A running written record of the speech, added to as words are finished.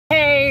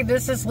Hey,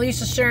 this is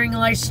Lisa sharing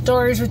life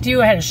stories with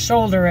you. I had a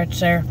shoulder itch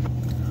there.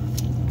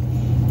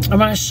 I'm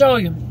going to show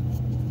you.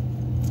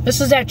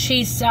 This is that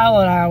cheese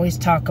salad I always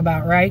talk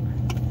about, right?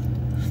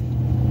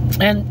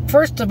 And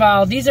first of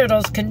all, these are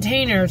those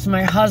containers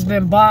my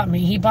husband bought me.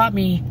 He bought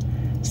me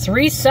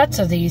 3 sets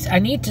of these. I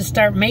need to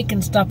start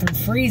making stuff and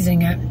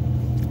freezing it.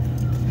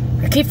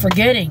 I keep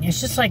forgetting. It's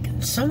just like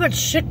so much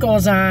shit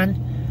goes on.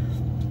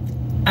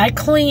 I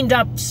cleaned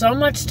up so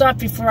much stuff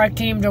before I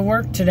came to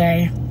work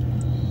today.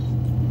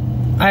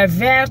 I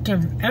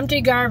vacuumed, empty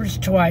garbage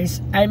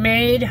twice. I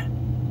made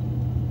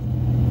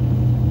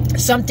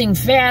something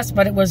fast,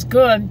 but it was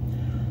good.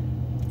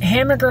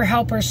 Hamburger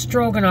helper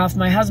stroganoff.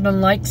 My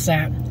husband likes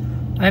that.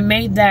 I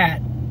made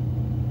that.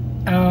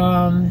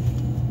 I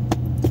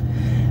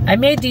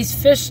made these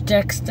fish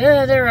sticks.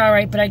 They're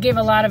alright, but I gave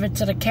a lot of it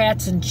to the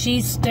cats, and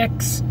cheese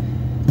sticks.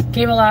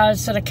 Gave a lot of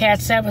it to the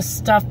cats. That was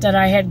stuff that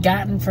I had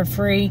gotten for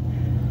free.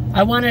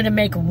 I wanted to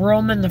make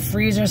room in the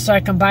freezer so I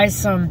can buy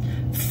some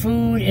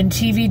food and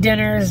TV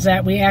dinners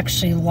that we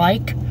actually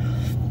like.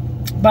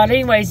 But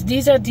anyways,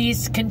 these are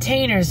these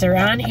containers. They're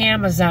on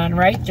Amazon,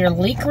 right? They're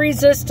leak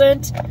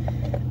resistant.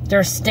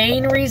 They're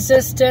stain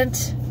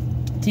resistant.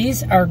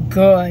 These are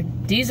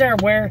good. These are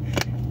where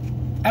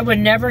I would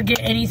never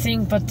get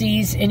anything but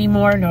these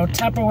anymore. No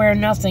Tupperware,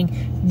 nothing.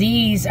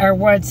 These are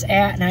where it's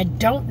at, and I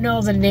don't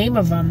know the name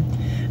of them.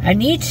 I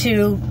need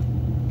to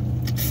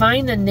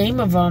find the name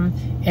of them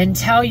and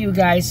tell you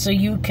guys so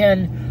you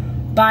can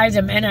buy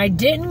them. And I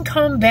didn't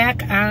come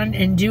back on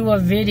and do a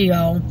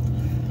video.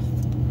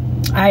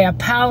 I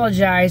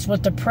apologize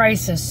with the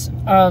prices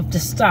of the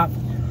stuff.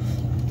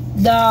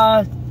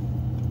 The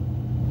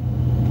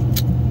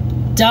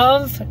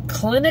Dove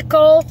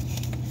Clinical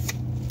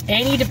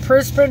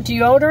Antiperspirant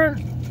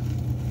Deodorant.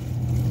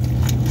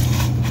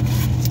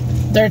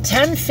 They're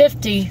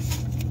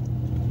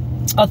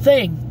 $10.50 a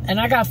thing, and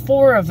I got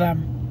 4 of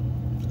them.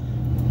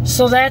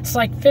 So that's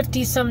like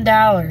 $50-some.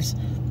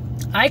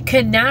 I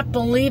cannot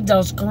believe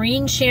those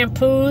green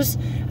shampoos.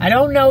 I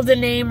don't know the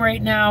name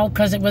right now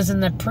because it was in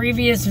the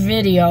previous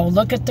video.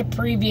 Look at the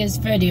previous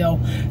video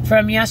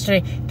from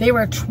yesterday. They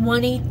were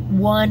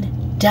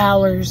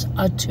 $21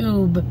 a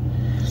tube.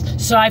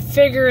 So I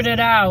figured it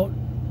out.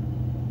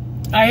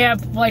 I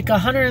have like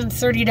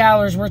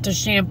 $130 worth of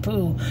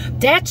shampoo.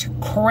 That's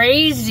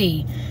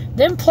crazy.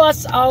 Then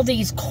plus all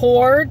these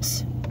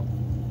cords.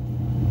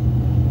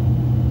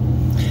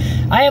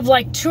 I have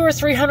like $200 or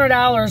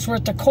 $300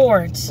 worth of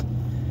cords.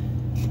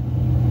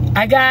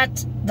 I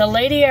got the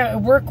lady I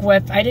work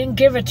with, I didn't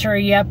give it to her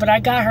yet, but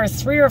I got her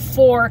 3 or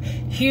 4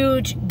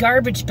 huge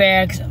garbage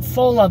bags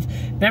full of,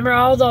 remember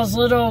all those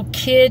little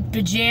kid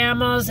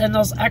pajamas and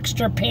those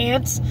extra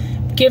pants?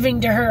 Giving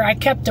to her. I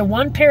kept the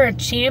 1 pair of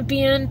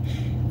Champion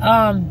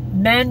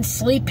men's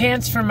sleep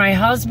pants for my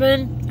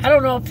husband. I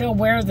don't know if he'll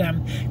wear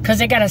them because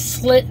they got a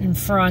slit in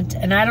front,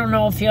 and I don't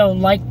know if he'll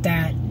like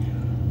that.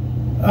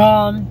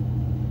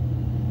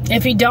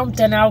 If he don't,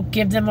 then I'll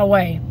give them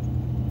away.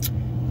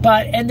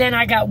 But, and then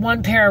I got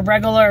 1 pair of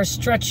regular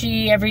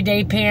stretchy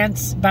everyday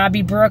pants,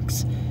 Bobby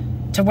Brooks,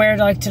 to wear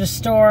like to the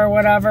store or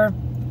whatever.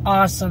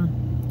 Awesome.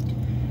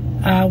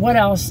 What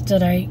else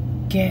did I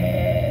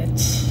get?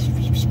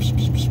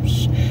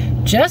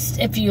 Just,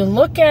 if you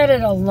look at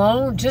it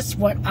alone, just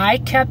what I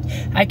kept,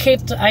 I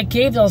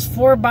gave those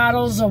 4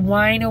 bottles of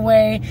wine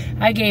away.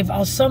 I gave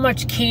so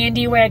much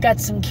candy away. I got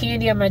some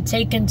candy I'm going to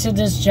take into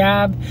this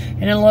job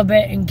in a little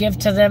bit and give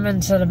to them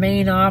into the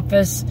main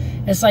office.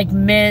 It's like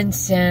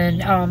mints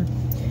and, I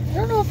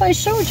don't know if I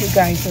showed you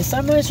guys this.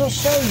 I might as well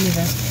show you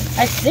this.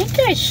 I think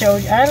I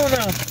showed you, I don't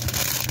know.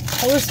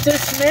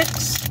 Hostess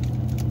mix.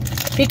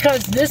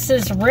 Because this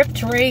is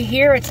ripped right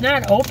here. It's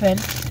not open.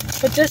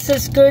 But this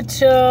is good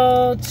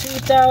till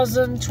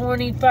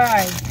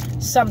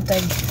 2025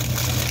 something.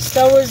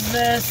 So is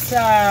this,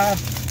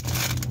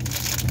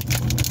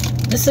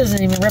 this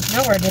isn't even ripped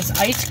nowhere. This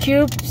Ice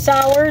Cube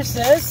Sours,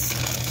 this.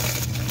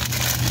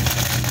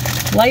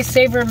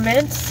 Lifesaver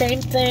Mint,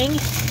 same thing.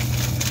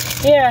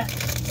 Yeah,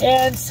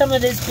 and some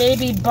of this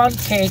baby bundt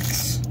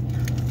cakes.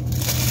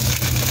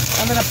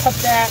 I'm going to put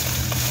that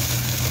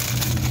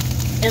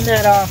in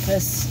that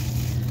office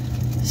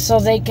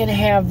so they can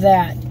have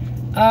that.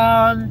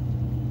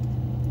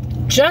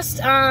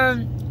 Just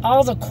on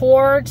all the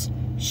cords,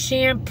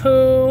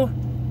 shampoo,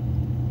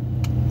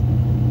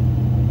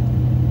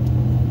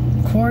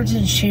 cords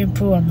and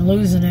shampoo, I'm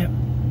losing it.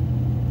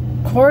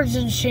 Cords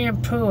and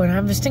shampoo, and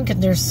I was thinking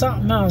there's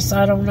something else,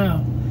 I don't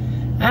know.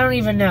 I don't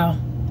even know.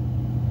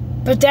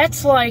 But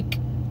that's like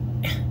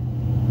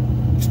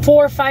 $400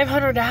 or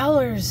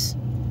 $500.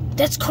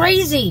 That's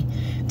crazy.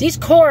 These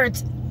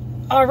cords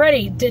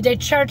already, they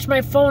charged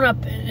my phone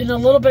up in a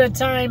little bit of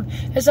time.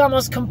 It's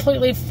almost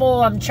completely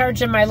full. I'm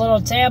charging my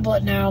little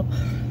tablet now.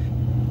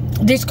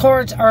 These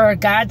cords are a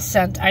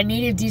godsend. I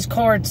needed these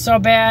cords so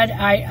bad.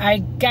 I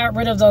got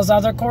rid of those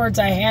other cords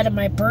I had in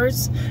my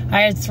purse.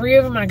 I had 3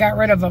 of them. I got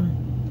rid of them.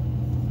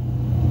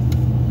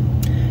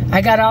 I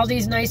got all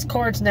these nice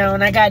cords now,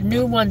 and I got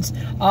new ones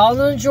all in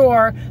the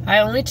drawer. I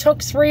only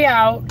took 3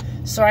 out,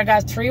 so I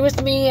got 3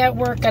 with me at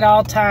work at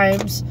all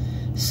times.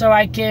 so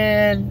I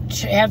can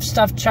have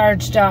stuff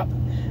charged up.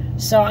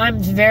 So I'm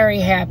very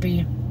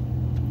happy.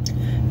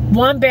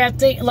 One bad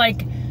thing,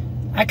 like,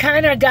 I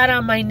kind of got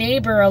on my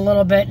neighbor a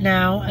little bit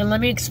now, and let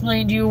me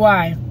explain to you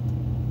why.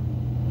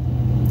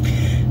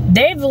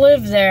 They've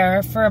lived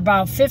there for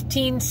about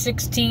 15,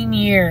 16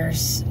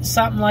 years,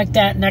 something like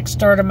that, next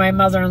door to my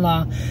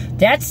mother-in-law.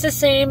 That's the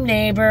same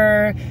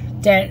neighbor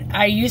that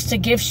I used to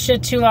give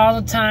shit to all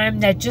the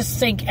time, that just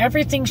think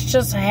everything's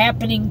just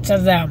happening to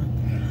them.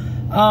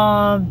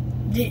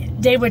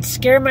 They would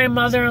scare my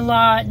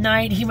mother-in-law at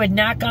night. He would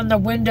knock on the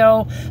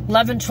window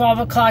 11, 12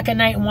 o'clock at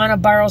night and want to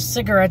borrow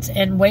cigarettes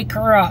and wake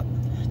her up.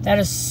 That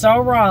is so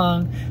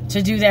wrong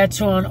to do that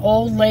to an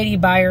old lady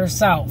by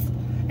herself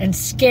and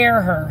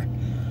scare her.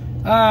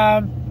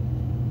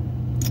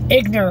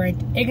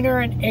 Ignorant.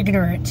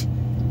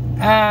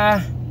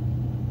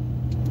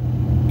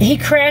 He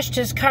crashed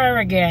his car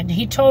again.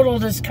 He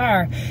totaled his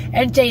car.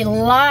 And they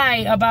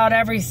lie about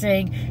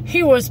everything.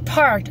 He was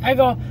parked. I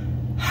go,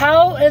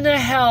 how in the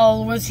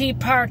hell was he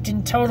parked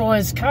and total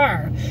his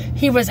car?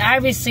 He was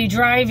obviously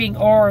driving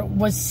or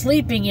was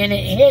sleeping and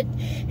it hit.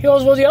 He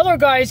goes, well, the other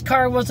guy's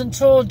car wasn't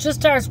totaled,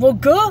 just ours. Well,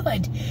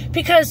 good,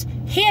 because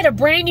he had a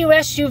brand new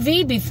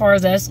SUV before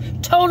this,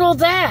 totaled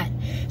that.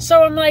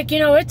 So I'm like, you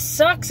know, it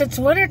sucks. It's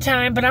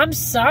wintertime, but I'm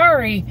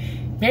sorry.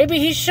 Maybe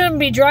he shouldn't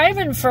be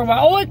driving for a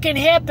while. Oh, it can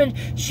happen.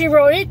 She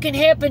wrote, it can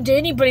happen to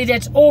anybody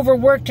that's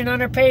overworked and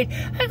underpaid.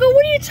 I go,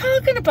 what are you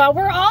talking about?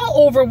 We're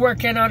all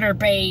overworked and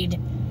underpaid.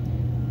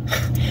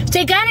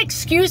 They got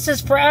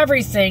excuses for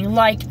everything.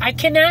 Like, I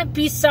cannot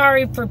be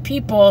sorry for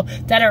people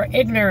that are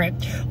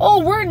ignorant.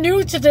 Oh, we're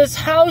new to this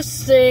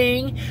house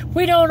thing.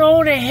 We don't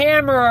own a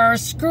hammer or a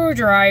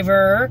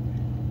screwdriver.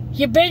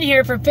 You've been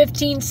here for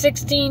 15,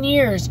 16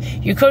 years.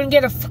 You couldn't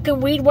get a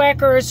fucking weed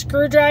whacker or a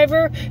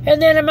screwdriver in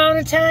that amount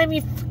of time,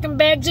 you fucking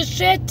bags of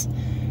shit?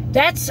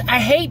 I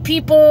hate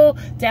people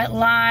that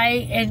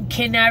lie and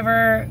can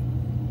never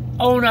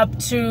own up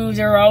to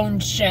their own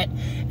shit.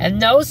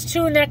 And those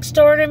two next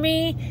door to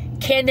me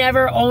can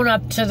never own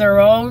up to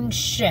their own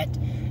shit.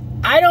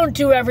 I don't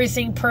do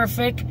everything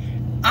perfect.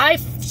 I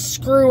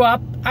screw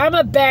up. I'm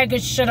a bag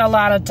of shit a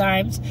lot of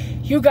times.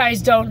 You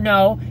guys don't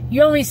know.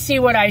 You only see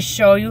what I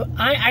show you.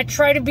 I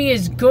try to be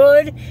as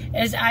good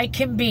as I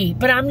can be,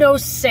 but I'm no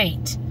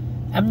saint.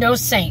 I'm no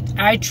saint.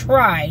 I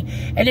try,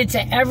 and it's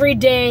an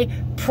everyday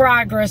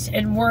progress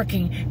in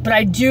working, but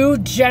I do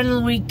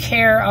genuinely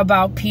care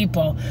about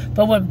people.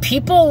 But when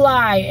people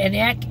lie and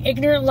act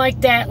ignorant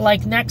like that,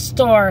 like next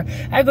door,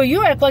 I go,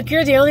 you act like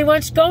you're the only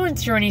ones going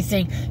through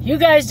anything. You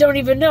guys don't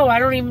even know. I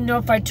don't even know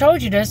if I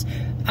told you this.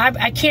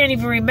 I can't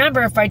even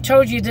remember if I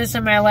told you this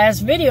in my last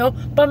video,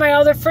 but my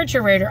other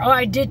refrigerator, oh,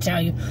 I did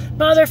tell you,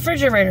 my other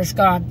refrigerator's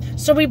gone.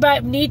 So we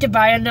need to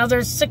buy another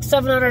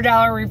 $600,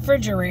 $700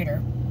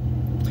 refrigerator.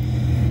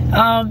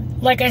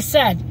 Like I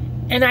said,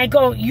 and I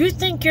go, you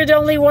think you're the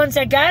only ones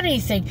that got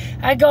anything?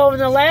 I go, in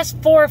the last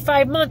 4 or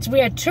 5 months, we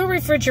had 2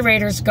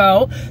 refrigerators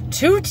go,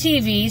 2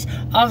 TVs,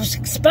 an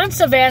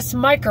expensive-ass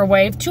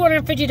microwave,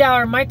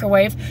 $250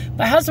 microwave.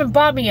 My husband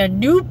bought me a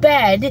new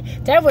bed.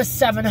 That was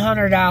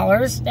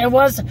 $700. That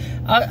was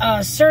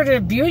a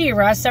Certain Beauty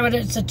Rest.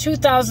 It's a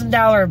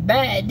 $2,000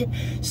 bed.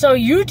 So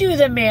you do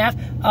the math.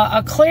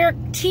 A clear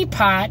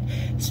teapot,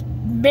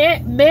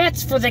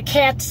 mats for the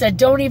cats that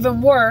don't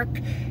even work,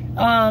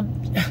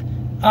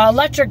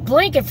 electric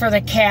blanket for the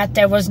cat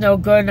that was no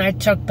good and I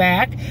took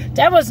back.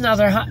 That was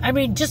another, I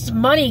mean, just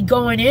money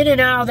going in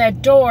and out of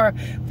that door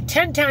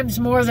 10 times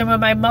more than when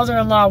my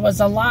mother-in-law was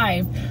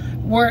alive.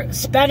 We're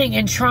spending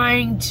and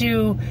trying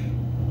to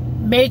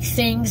make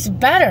things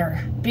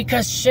better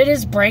because shit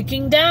is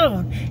breaking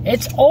down.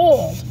 It's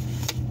old.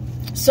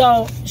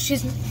 So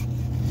she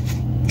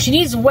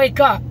needs to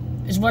wake up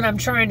is what I'm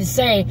trying to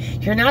say.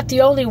 You're not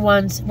the only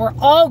ones. We're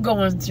all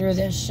going through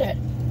this shit.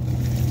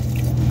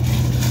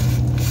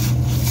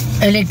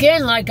 And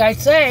again, like I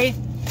say,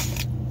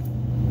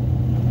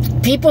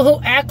 people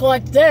who act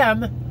like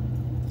them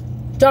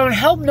don't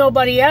help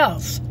nobody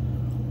else.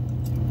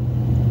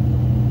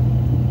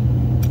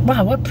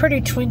 Wow, what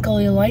pretty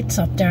twinkly lights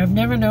up there. I've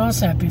never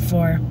noticed that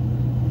before.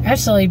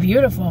 Absolutely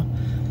beautiful.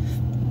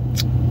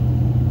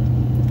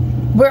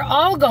 We're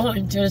all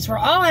going through this. We're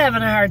all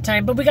having a hard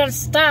time, but we got to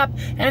stop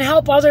and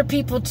help other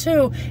people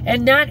too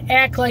and not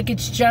act like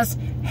it's just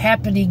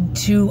happening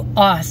to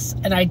us.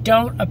 And I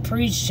don't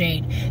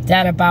appreciate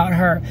that about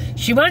her.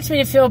 She wants me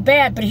to feel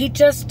bad, but he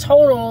just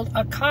totaled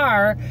a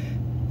car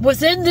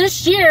within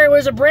this year. It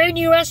was a brand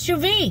new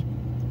SUV.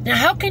 Now,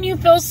 how can you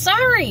feel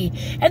sorry?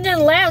 And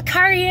then last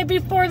car he had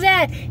before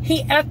that,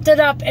 he effed it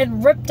up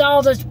and ripped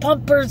all those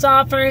bumpers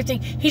off and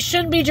everything. He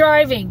shouldn't be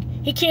driving.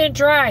 He can't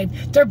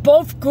drive. They're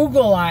both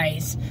Google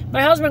eyes.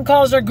 My husband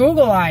calls her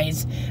Google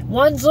eyes.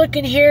 One's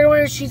looking here,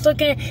 where she's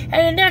looking, and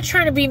they're not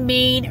trying to be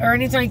mean or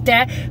anything like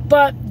that,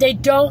 but they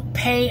don't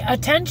pay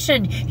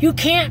attention. You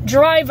can't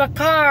drive a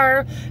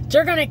car.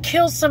 They're going to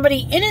kill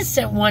somebody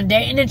innocent one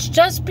day, and it's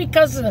just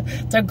because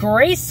of the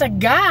grace of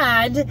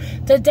God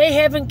that they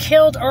haven't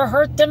killed or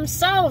hurt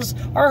themselves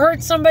or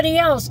hurt somebody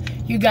else.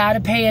 You got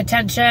to pay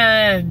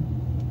attention.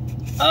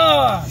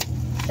 Ugh.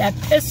 That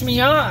pissed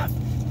me off.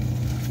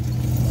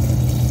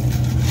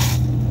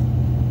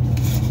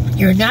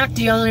 You're not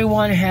the only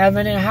one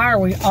having it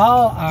hard. We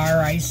all are,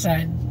 I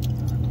said.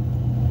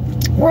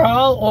 We're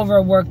all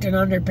overworked and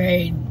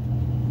underpaid.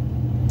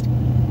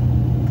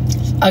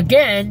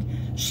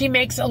 Again, she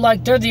makes it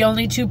like they're the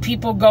only two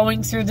people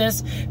going through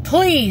this.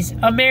 Please,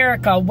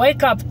 America,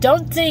 wake up.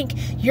 Don't think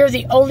you're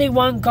the only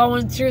one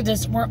going through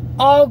this. We're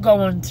all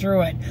going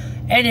through it.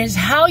 And it's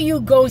how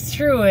you go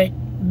through it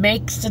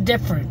makes the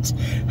difference.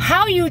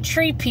 How you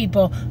treat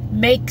people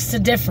makes the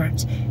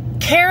difference.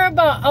 Care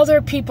about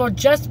other people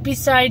just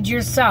beside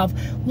yourself.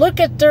 Look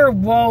at their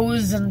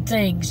woes and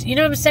things. You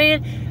know what I'm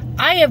saying?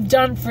 I have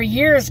done for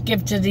years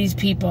give to these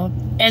people,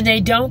 and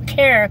they don't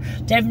care.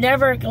 They've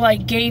never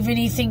like gave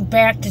anything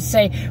back to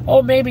say,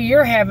 oh, maybe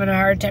you're having a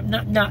hard time.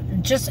 Not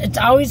just, it's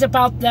always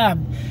about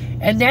them.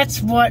 And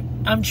that's what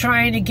I'm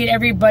trying to get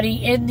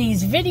everybody in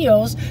these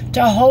videos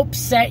to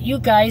hopes that you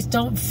guys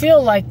don't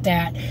feel like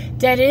that.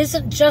 That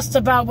isn't just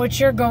about what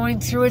you're going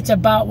through. It's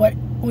about what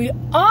we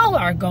all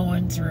are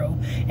going through.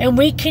 And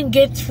we can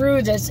get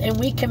through this and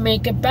we can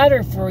make it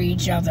better for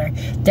each other.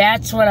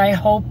 That's what I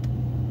hope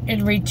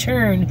in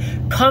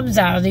return comes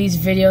out of these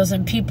videos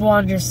and people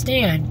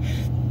understand.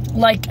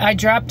 Like I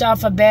dropped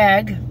off a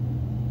bag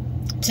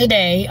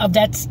today of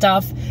that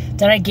stuff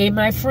that I gave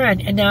my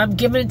friend, and now I'm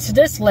giving it to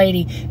this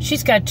lady.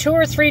 She's got 2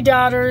 or 3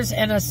 daughters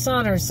and a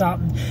son or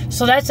something,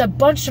 so that's a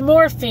bunch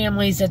more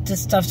families that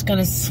this stuff's going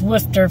to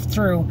swift her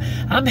through.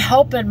 I'm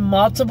helping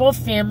multiple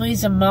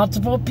families and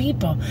multiple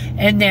people,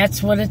 and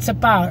that's what it's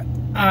about.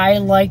 I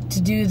like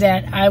to do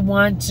that. I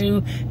want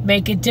to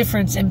make a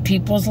difference in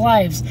people's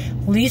lives.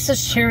 Lisa's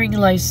sharing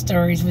life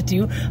stories with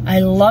you.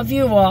 I love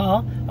you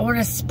all. I want to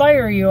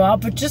inspire you all,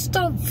 but just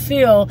don't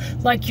feel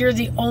like you're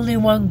the only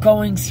one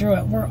going through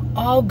it. We're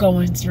all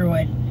going through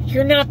it.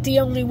 You're not the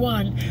only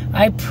one.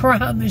 I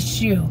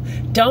promise you.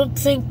 Don't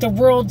think the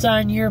world's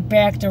on your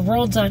back. The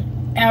world's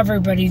on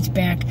everybody's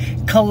back,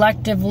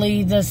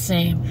 collectively the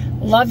same.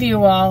 Love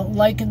you all.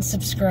 Like and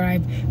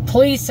subscribe.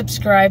 Please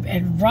subscribe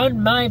and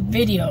run my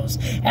videos.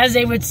 As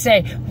they would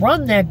say,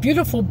 run that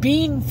beautiful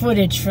bean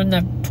footage from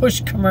the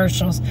push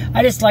commercials.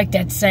 I just like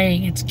that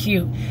saying. It's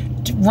cute.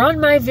 Run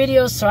my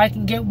videos so I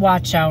can get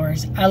watch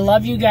hours. I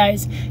love you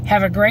guys.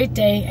 Have a great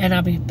day, and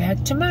I'll be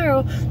back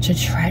tomorrow to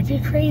drive you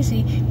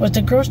crazy with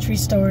the grocery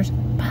stores.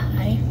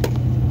 Bye.